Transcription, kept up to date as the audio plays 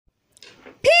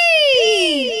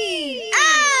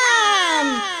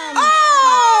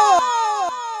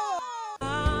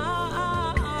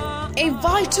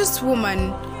virtuous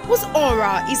woman whose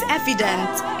aura is evident,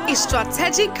 a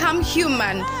strategic calm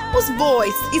human whose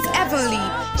voice is heavenly.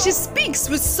 She speaks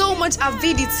with so much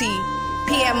avidity.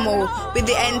 PMO with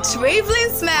the entraveling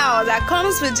smell that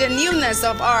comes with genuineness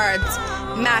of art.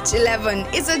 March 11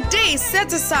 is a day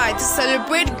set aside to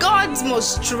celebrate God's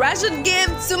most treasured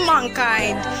gift to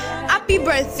mankind. Happy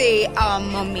birthday, our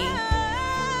mommy.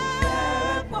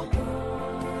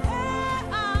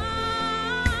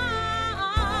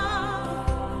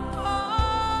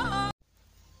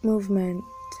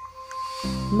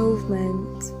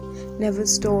 Movement, never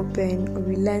stopping or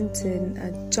relenting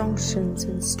at junctions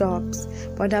and stops,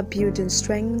 but are building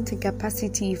strength and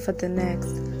capacity for the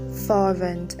next.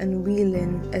 Fervent and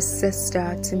willing a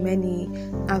sister to many,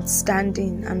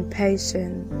 outstanding and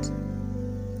patient.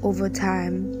 Over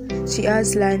time, she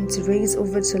has learned to raise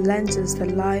over challenges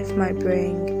that life might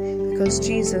bring, because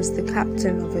Jesus, the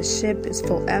captain of a ship, is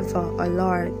forever a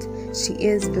Lord. She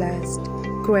is blessed,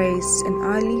 graced, and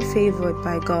highly favored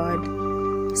by God.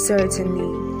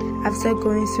 Certainly, after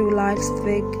going through life's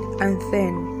thick and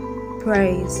thin,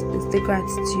 praise is the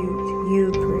gratitude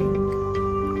you bring.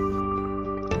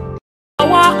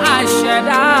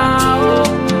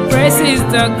 Praise is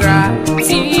the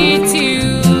gratitude.